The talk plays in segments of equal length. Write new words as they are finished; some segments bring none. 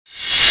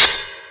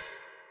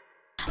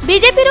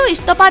BJP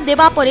इस्तीफा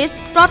देवा परे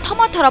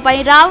प्रथम थर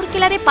पर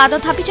राउरकेला पाद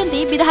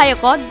थापिଛନ୍ତି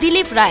विधायक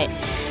दिलीप राय।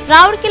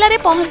 राउरकेला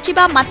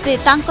पहुंचवा मात्रे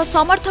तांको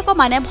समर्थक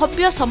माने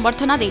भव्य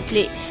संबर्धना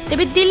देथिले।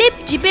 तेबे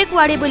दिलीप जिबे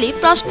कुआडे बोली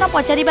प्रश्न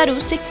पचारिबारु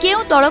से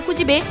केउ दल को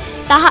जिबे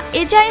ताहा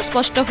एजाए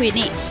स्पष्ट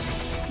होइनी।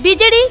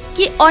 बीजेडी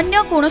कि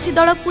अन्य कोनोसी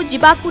दल को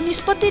जिबाकु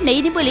निष्पत्ति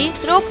नेइनी बोली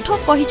रोकठोक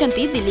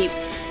कहिसंती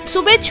दिलीप।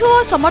 शुभेच्छु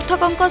और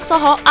समर्थकों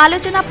सह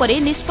आलोचना परे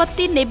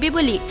निष्पत्ति नेबी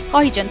बोली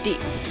कहिसंती।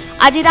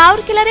 आज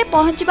राउरकेला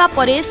पहुंचवा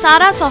परे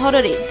सारा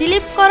सहर में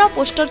दिलीप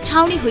पोस्टर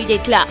छाउनी हो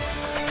जाइथिला।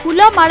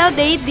 फूलमाल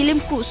देई दिलीप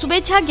को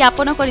शुभेच्छा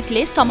ज्ञापन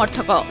करथिले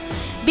समर्थक।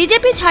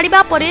 बीजेपी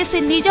छाड़िबा परे से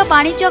निज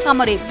वाणिज्य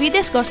काम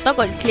विदेश गस्त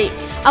करथिले।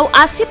 आउ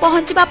आसी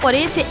पहुंचवा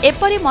परे से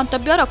एपरी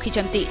मंतव्य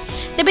रखिछंती।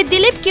 तेबे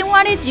दिलीप केउ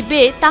आड़े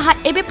जिबे ताहा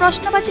एबे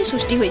प्रश्नवाची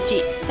सृष्टि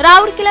होईछि।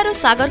 राउरकेला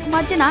सागर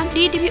कुमार जेना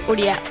DTV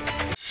ओडिया।